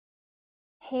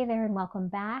Hey there and welcome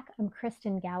back. I'm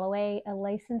Kristen Galloway, a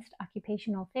licensed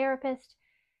occupational therapist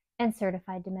and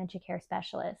certified dementia care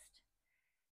specialist.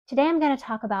 Today I'm going to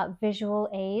talk about visual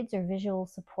aids or visual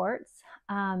supports.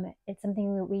 It's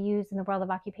something that we use in the world of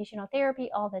occupational therapy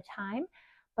all the time,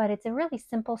 but it's a really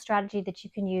simple strategy that you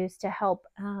can use to help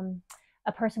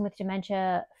a person with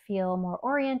dementia feel more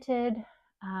oriented,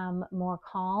 more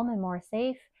calm and more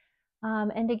safe,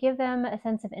 and to give them a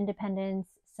sense of independence,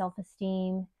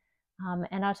 self-esteem,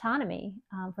 and autonomy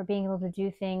for being able to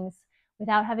do things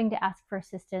without having to ask for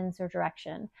assistance or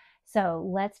direction. So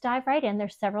let's dive right in.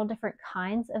 There's several different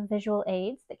kinds of visual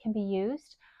aids that can be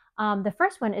used. The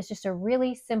first one is just a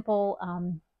really simple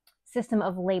system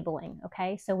of labeling.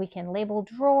 Okay, so we can label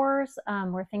drawers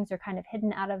where things are kind of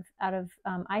hidden out of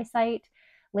eyesight,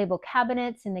 label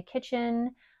cabinets in the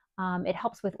kitchen. It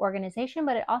helps with organization,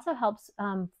 but it also helps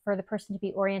for the person to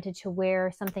be oriented to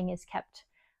where something is kept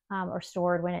or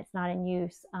stored when it's not in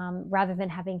use, rather than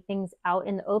having things out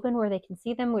in the open where they can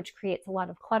see them, which creates a lot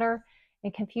of clutter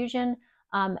and confusion.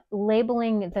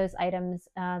 Labeling those items,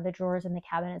 the drawers and the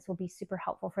cabinets, will be super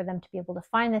helpful for them to be able to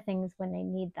find the things when they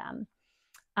need them.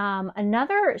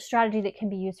 Another strategy that can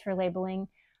be used for labeling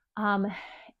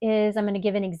is, I'm going to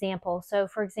give an example. So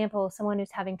for example, someone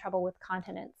who's having trouble with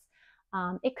continence.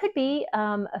 It could be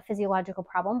a physiological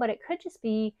problem, but it could just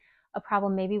be a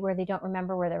problem maybe where they don't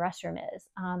remember where the restroom is.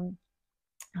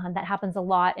 That happens a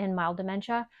lot in mild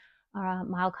dementia,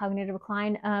 mild cognitive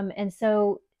decline. And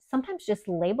so sometimes just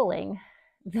labeling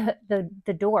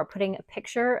the door, putting a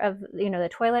picture of, the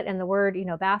toilet and the word,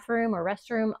 bathroom or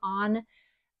restroom on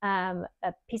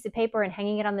a piece of paper and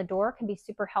hanging it on the door can be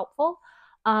super helpful.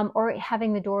 Or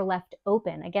having the door left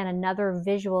open. Again, another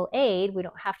visual aid. We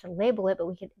don't have to label it, but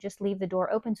we can just leave the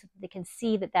door open so that they can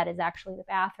see that that is actually the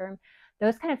bathroom.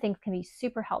 Those kind of things can be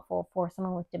super helpful for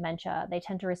someone with dementia. They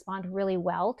tend to respond really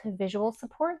well to visual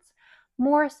supports,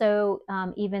 more so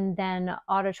even than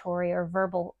auditory or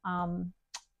verbal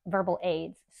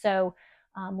aids. So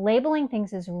labeling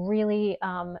things is really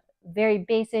very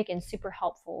basic and super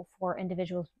helpful for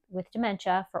individuals with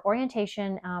dementia for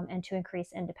orientation and to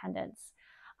increase independence.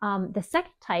 The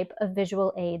second type of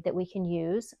visual aid that we can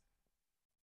use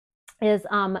is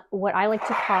what I like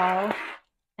to call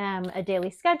a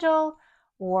daily schedule,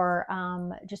 or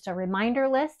just a reminder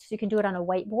list. So you can do it on a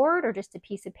whiteboard or just a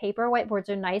piece of paper. Whiteboards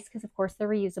are nice because, of course, they're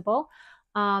reusable.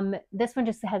 This one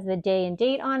just has the day and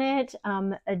date on it,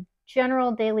 a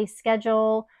general daily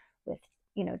schedule with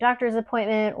doctor's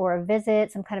appointment or a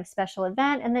visit, some kind of special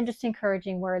event, and then just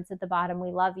encouraging words at the bottom.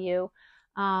 We love you.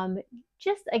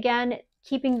 Just again,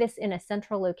 keeping this in a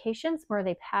central location where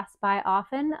they pass by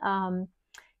often.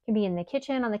 Can be in the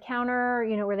kitchen, on the counter,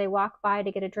 where they walk by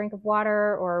to get a drink of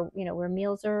water, or where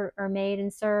meals are made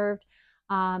and served.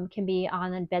 Can be on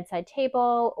the bedside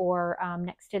table, or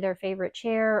next to their favorite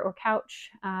chair or couch,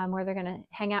 where they're going to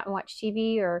hang out and watch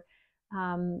TV, or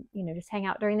just hang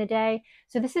out during the day.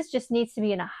 So this just needs to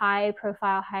be in a high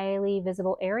profile, highly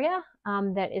visible area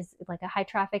that is like a high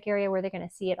traffic area where they're going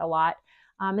to see it a lot.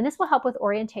 And this will help with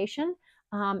orientation.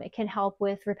 It can help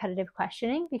with repetitive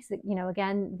questioning because,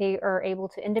 again, they are able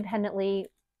to independently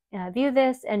view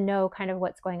this and know kind of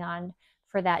what's going on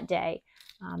for that day.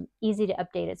 Easy to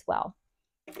update as well.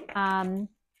 The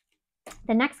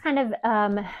next kind of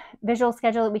visual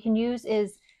schedule that we can use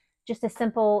is just a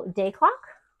simple day clock,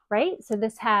 right? So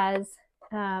this helps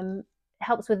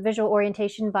with visual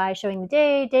orientation by showing the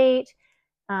day, date,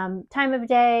 time of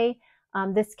day.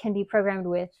 This can be programmed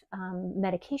with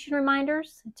medication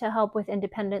reminders to help with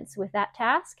independence with that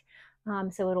task.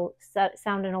 So it'll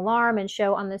sound an alarm and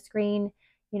show on the screen,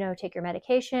 take your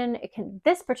medication.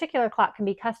 This particular clock can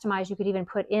be customized. You could even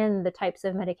put in the types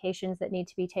of medications that need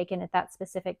to be taken at that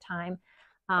specific time.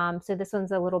 So this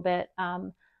one's a little bit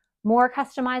more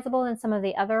customizable than some of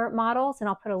the other models. And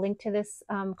I'll put a link to this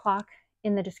clock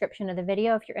in the description of the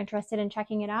video if you're interested in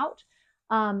checking it out.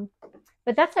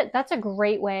 But that's a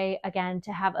great way, again,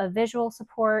 to have a visual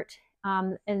support,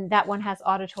 and that one has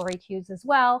auditory cues as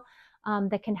well,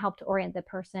 that can help to orient the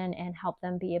person and help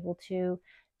them be able to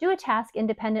do a task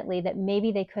independently that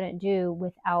maybe they couldn't do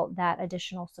without that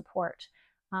additional support.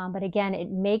 But again, it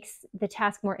makes the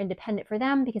task more independent for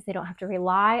them because they don't have to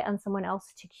rely on someone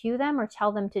else to cue them or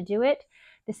tell them to do it.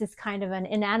 This is kind of an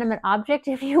inanimate object,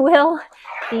 if you will,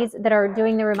 these that are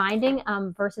doing the reminding,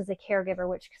 versus a caregiver,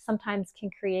 which sometimes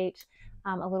can create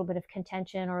a little bit of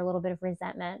contention or a little bit of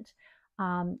resentment.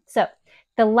 So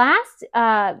the last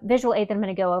visual aid that I'm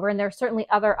going to go over, and there are certainly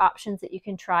other options that you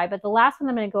can try, but the last one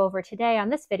I'm going to go over today on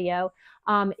this video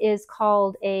is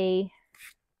called a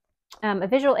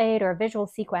visual aid or a visual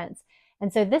sequence.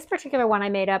 And so this particular one I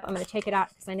made up, I'm going to take it out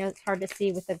because I know it's hard to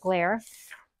see with the glare.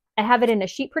 I have it in a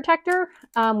sheet protector,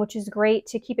 which is great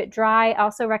to keep it dry. I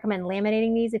also recommend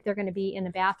laminating these if they're going to be in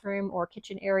the bathroom or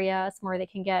kitchen area, somewhere they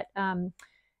can get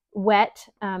wet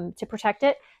to protect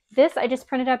it. This I just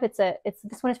printed up. This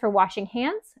one is for washing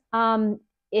hands, and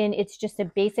it's just a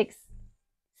basic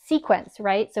sequence,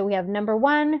 right? So we have number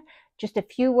 1, just a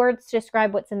few words to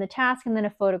describe what's in the task, and then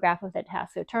a photograph of the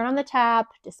task. So turn on the tap,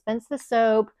 dispense the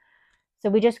soap. So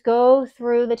we just go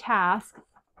through the task,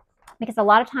 because a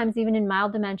lot of times, even in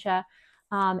mild dementia,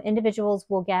 individuals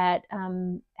will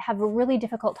have a really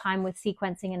difficult time with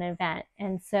sequencing an event.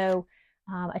 And so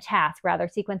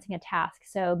sequencing a task.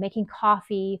 So making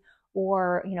coffee,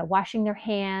 or washing their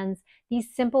hands,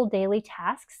 these simple daily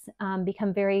tasks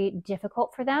become very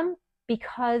difficult for them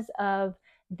because of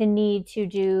the need to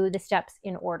do the steps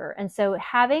in order. And so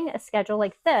having a schedule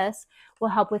like this will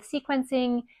help with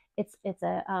sequencing. It's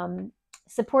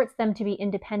supports them to be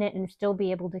independent and still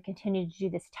be able to continue to do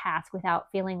this task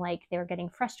without feeling like they're getting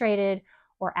frustrated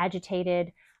or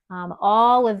agitated.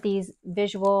 All of these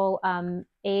visual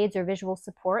aids or visual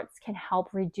supports can help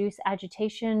reduce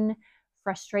agitation,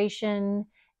 frustration,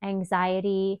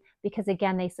 anxiety, because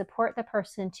again, they support the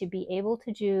person to be able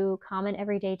to do common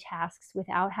everyday tasks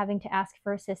without having to ask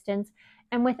for assistance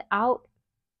and without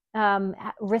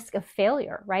risk of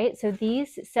failure, right? So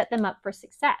these set them up for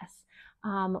success,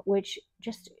 which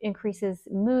just increases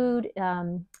mood,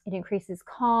 it increases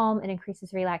calm, it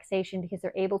increases relaxation, because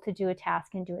they're able to do a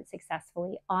task and do it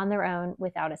successfully on their own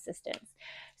without assistance.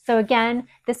 So again,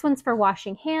 this one's for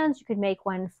washing hands. You could make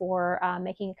one for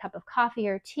making a cup of coffee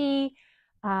or tea.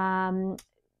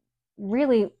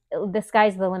 Really, the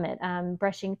sky's the limit.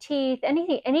 Brushing teeth,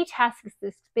 any tasks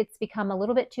that's become a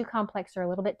little bit too complex or a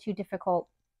little bit too difficult,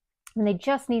 and they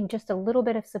just need just a little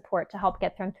bit of support to help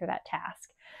get them through that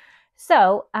task.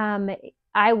 So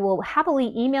I will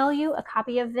happily email you a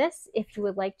copy of this if you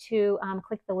would like to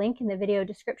click the link in the video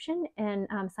description and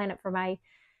sign up for my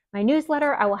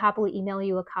newsletter. I will happily email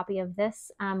you a copy of this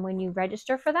when you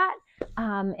register for that.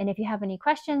 And if you have any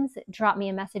questions, drop me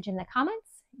a message in the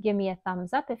comments. Give me a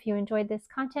thumbs up if you enjoyed this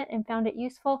content and found it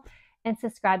useful, and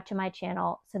subscribe to my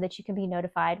channel so that you can be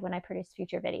notified when I produce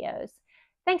future videos.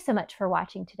 Thanks so much for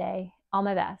watching today. All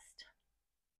my best.